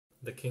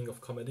The King of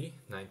Comedy,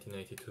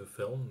 1982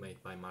 film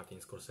made by Martin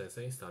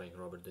Scorsese starring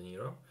Robert De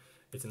Niro.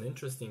 It's an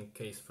interesting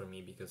case for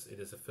me because it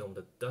is a film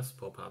that does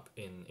pop up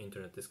in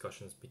internet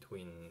discussions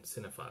between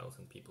cinephiles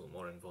and people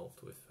more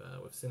involved with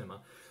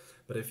cinema,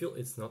 but I feel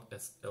it's not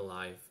as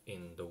alive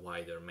in the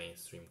wider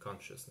mainstream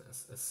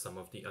consciousness as some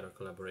of the other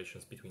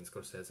collaborations between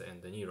Scorsese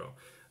and De Niro,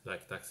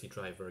 like Taxi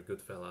Driver,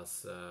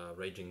 Goodfellas,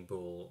 Raging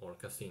Bull, or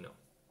Casino.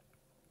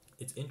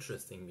 It's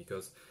interesting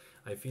because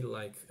I feel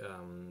like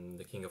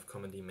the King of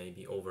Comedy may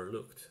be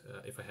overlooked.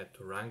 If I had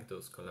to rank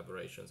those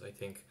collaborations, I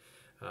think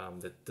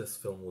that this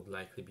film would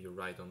likely be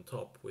right on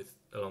top,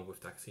 along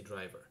with Taxi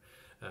Driver.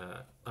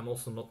 I'm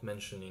also not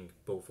mentioning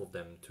both of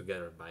them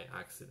together by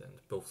accident.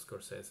 Both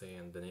Scorsese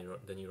and De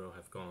Niro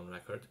have gone on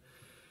record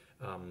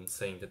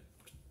saying that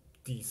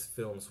these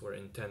films were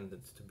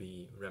intended to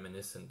be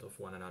reminiscent of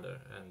one another,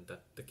 and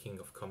that the King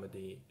of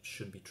Comedy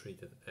should be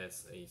treated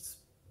as a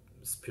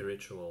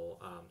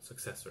spiritual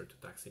successor to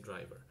Taxi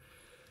Driver.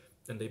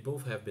 And they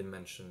both have been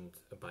mentioned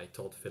by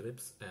Todd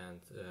Phillips and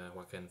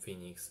Joaquin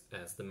Phoenix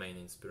as the main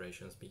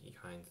inspirations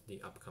behind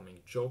the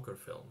upcoming Joker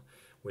film,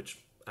 which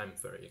I'm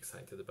very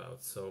excited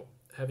about. So,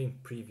 having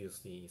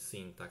previously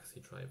seen Taxi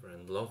Driver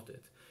and loved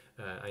it,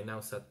 I now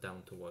sat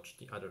down to watch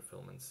the other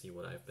film and see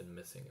what I've been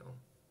missing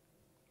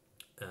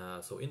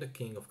on. So in The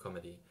King of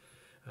Comedy,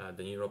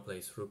 De Niro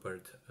plays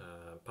Rupert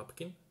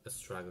Pupkin, a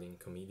struggling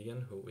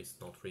comedian who is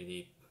not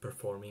really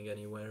performing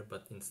anywhere,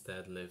 but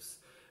instead lives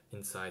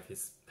inside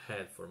his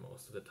head for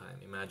most of the time,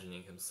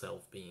 imagining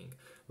himself being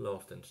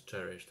loved and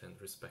cherished and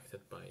respected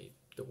by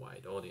the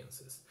wide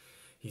audiences.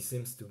 He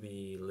seems to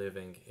be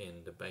living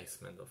in the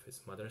basement of his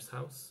mother's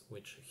house,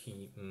 which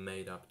he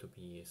made up to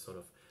be a sort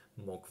of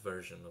mock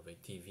version of a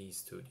TV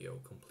studio,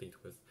 complete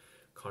with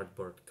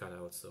cardboard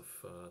cutouts of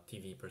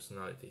TV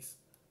personalities.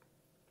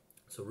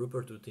 So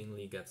Rupert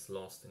routinely gets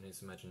lost in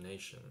his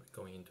imagination,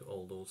 going into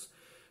all those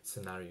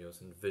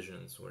scenarios and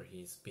visions where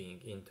he's being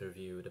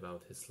interviewed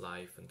about his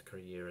life and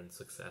career and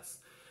success.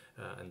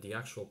 And the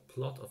actual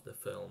plot of the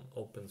film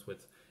opens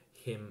with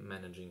him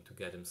managing to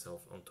get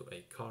himself onto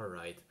a car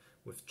ride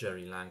with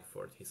Jerry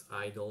Langford, his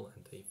idol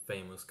and a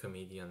famous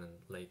comedian and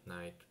late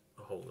night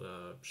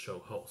show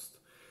host.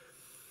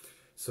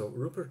 So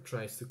Rupert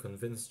tries to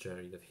convince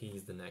Jerry that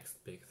he's the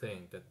next big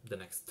thing, that the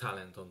next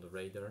talent on the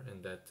radar,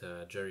 and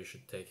that Jerry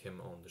should take him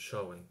on the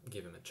show and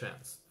give him a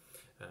chance.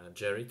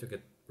 Jerry, to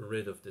get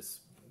rid of this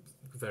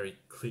very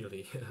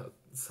clearly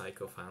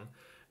psycho fan,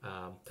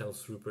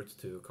 tells Rupert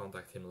to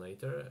contact him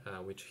later,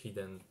 which he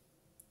then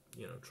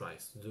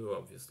tries to do,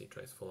 obviously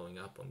tries following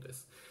up on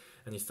this.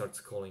 And he starts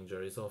calling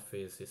Jerry's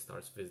office, he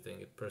starts visiting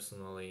it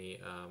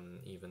personally,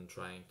 even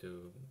trying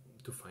to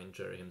find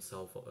Jerry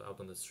himself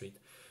out on the street.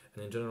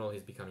 And in general,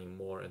 he's becoming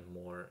more and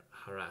more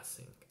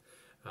harassing.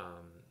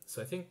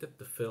 So I think that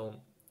the film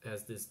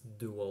has this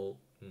dual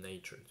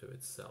nature to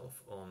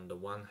itself. On the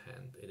one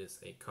hand, it is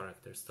a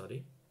character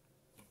study,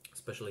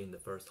 especially in the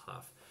first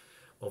half,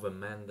 of a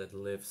man that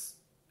lives,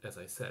 as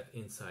I said,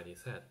 inside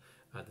his head,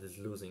 that is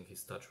losing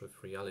his touch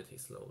with reality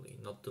slowly,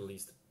 not the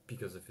least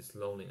because of his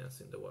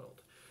loneliness in the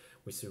world.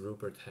 We see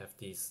Rupert have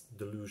these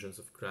delusions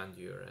of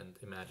grandeur and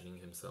imagining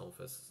himself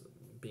as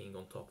being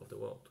on top of the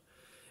world.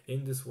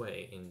 In this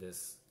way, in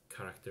this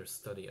character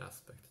study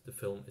aspect, the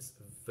film is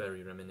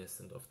very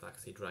reminiscent of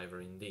Taxi Driver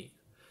indeed.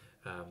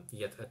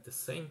 Yet at the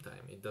same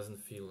time, it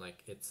doesn't feel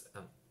like it's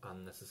an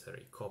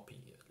unnecessary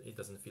copy. It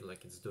doesn't feel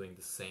like it's doing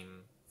the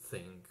same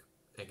thing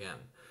again.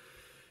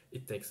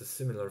 It takes a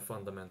similar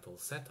fundamental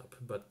setup,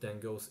 but then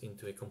goes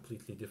into a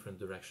completely different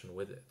direction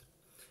with it.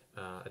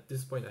 At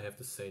this point, I have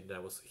to say that I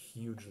was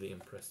hugely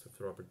impressed with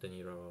Robert De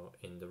Niro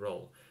in the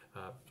role.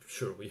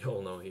 Sure, we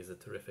all know he's a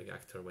terrific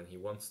actor when he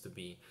wants to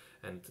be,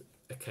 and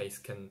a case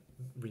can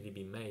really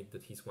be made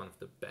that he's one of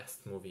the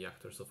best movie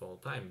actors of all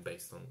time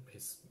based on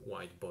his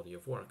wide body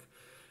of work,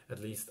 at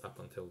least up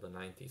until the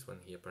 90s, when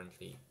he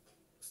apparently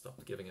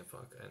stopped giving a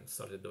fuck and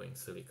started doing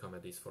silly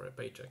comedies for a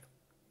paycheck.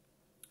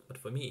 But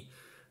for me,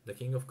 The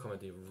King of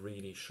Comedy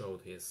really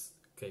showed his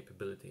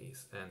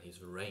capabilities and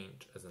his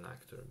range as an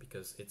actor,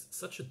 because it's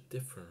such a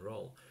different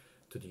role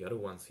to the other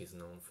ones he's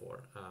known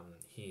for.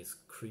 He is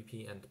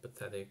creepy and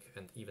pathetic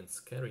and even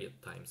scary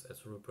at times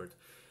as Rupert,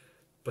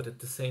 but at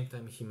the same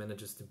time he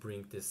manages to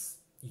bring this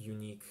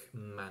unique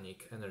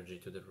manic energy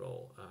to the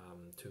role,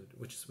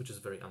 which is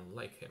very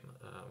unlike him,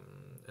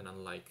 and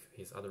unlike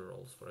his other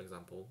roles, for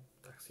example,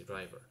 Taxi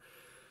Driver.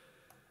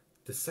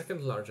 The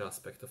second large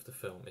aspect of the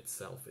film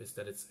itself is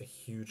that it's a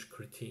huge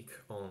critique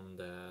on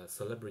the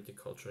celebrity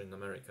culture in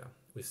America.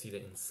 We see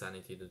the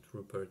insanity that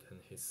Rupert and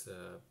his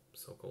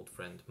so-called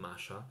friend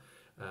Masha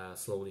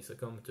slowly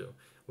succumb to.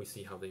 We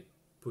see how they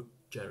put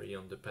Jerry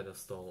on the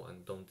pedestal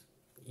and don't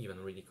even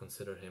really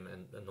consider him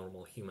a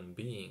normal human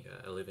being,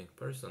 a living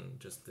person,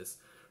 just this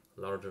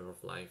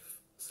larger-of-life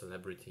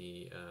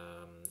celebrity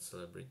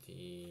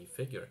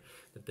figure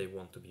that they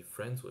want to be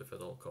friends with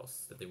at all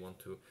costs, that they want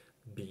to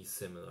be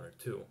similar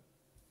to.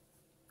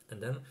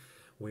 And then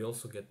we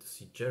also get to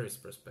see Jerry's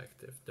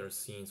perspective. There are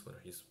scenes where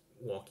he's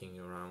walking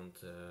around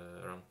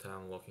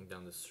town, walking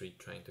down the street,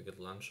 trying to get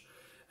lunch,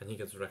 and he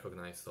gets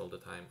recognized all the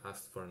time,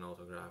 asked for an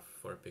autograph,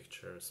 for a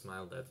picture,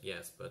 smiled at,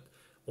 yes, but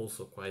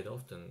also quite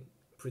often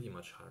pretty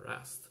much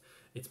harassed.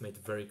 It's made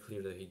very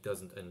clear that he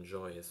doesn't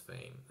enjoy his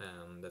fame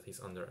and that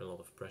he's under a lot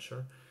of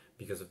pressure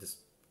because of this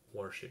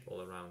worship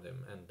all around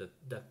him, and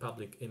that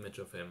public image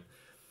of him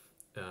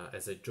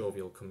as a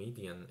jovial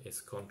comedian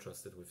is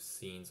contrasted with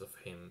scenes of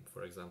him,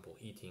 for example,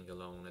 eating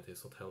alone at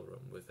his hotel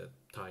room with a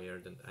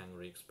tired and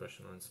angry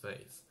expression on his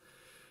face.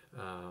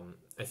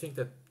 I think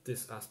that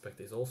this aspect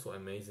is also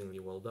amazingly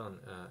well done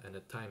and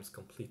at times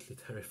completely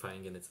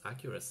terrifying in its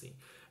accuracy,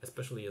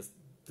 especially as,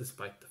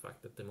 despite the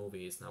fact that the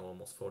movie is now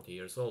almost 40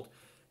 years old,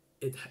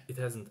 it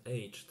hasn't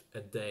aged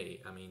a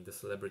day. I mean, the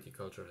celebrity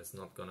culture has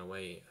not gone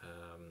away.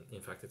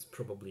 In fact, it's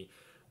probably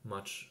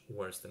much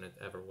worse than it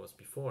ever was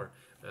before,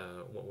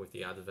 with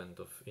the advent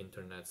of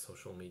internet,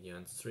 social media,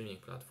 and streaming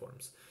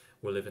platforms.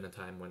 We live in a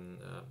time when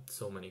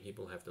so many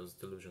people have those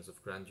delusions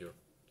of grandeur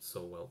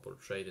so well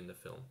portrayed in the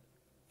film,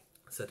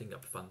 setting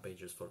up fan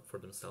pages for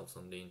themselves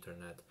on the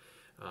internet,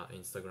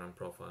 Instagram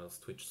profiles,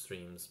 Twitch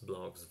streams,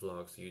 blogs,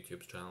 vlogs,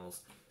 YouTube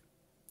channels.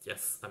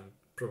 Yes, I'm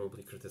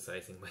probably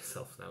criticizing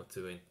myself now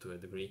to a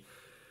degree,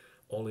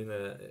 all in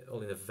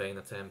a vain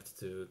attempt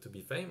to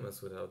be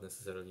famous without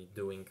necessarily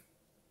doing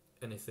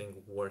anything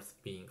worth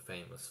being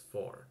famous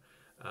for.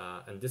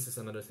 And this is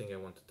another thing I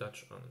want to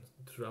touch on.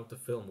 Throughout the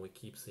film, we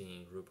keep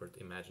seeing Rupert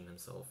imagine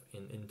himself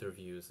in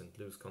interviews and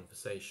loose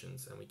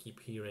conversations, and we keep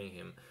hearing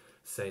him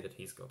say that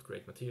he's got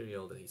great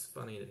material, that he's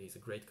funny, that he's a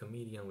great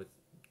comedian with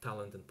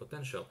talent and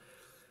potential.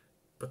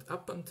 But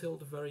up until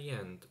the very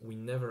end, we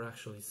never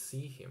actually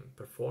see him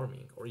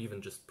performing or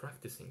even just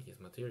practicing his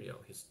material,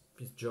 his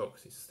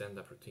jokes, his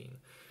stand-up routine.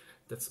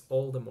 That's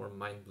all the more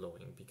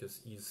mind-blowing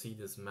because you see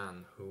this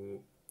man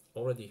who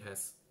already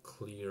has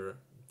clear,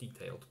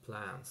 detailed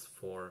plans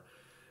for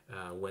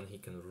when he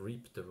can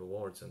reap the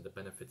rewards and the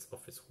benefits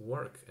of his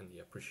work and the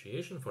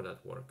appreciation for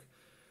that work,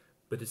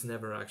 but is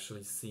never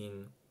actually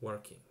seen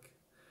working.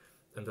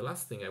 And the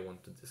last thing I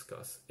want to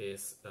discuss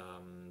is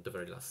the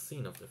very last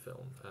scene of the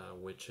film,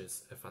 which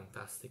is a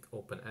fantastic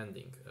open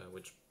ending,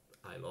 which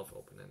I love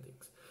open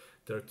endings.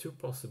 There are two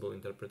possible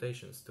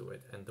interpretations to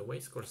it, and the way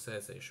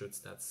Scorsese shoots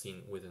that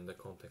scene within the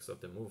context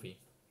of the movie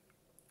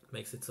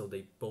makes it so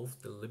they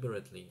both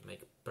deliberately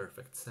make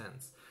perfect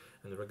sense.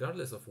 And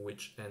regardless of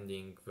which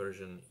ending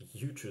version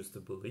you choose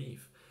to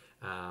believe,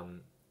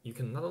 you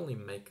can not only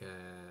make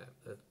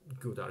a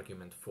good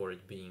argument for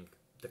it being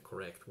the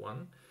correct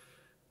one,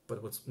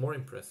 but what's more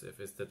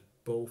impressive is that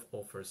both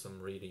offer some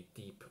really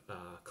deep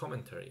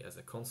commentary as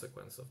a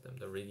consequence of them.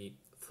 They're really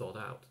thought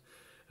out.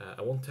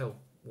 I won't tell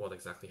what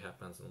exactly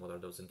happens and what are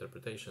those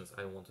interpretations.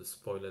 I don't want to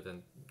spoil it,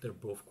 and they're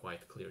both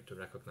quite clear to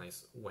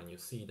recognize when you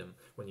see them,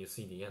 when you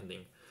see the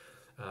ending.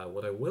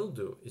 What I will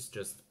do is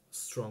just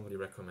strongly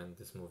recommend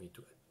this movie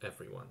to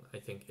everyone. I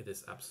think it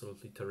is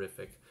absolutely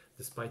terrific,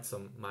 despite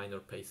some minor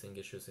pacing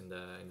issues in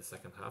the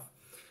second half.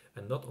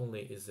 And not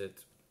only is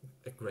it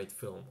a great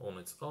film on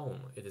its own,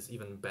 it is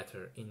even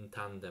better in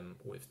tandem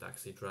with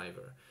Taxi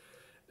Driver.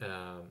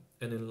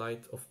 And in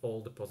light of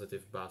all the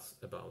positive buzz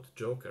about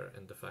Joker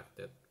and the fact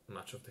that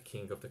much of the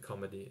king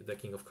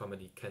of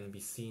comedy can be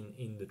seen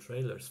in the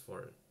trailers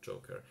for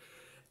Joker,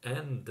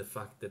 and the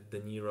fact that De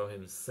Niro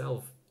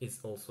himself is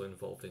also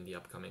involved in the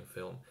upcoming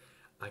film,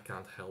 I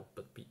can't help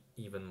but be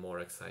even more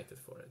excited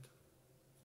for it.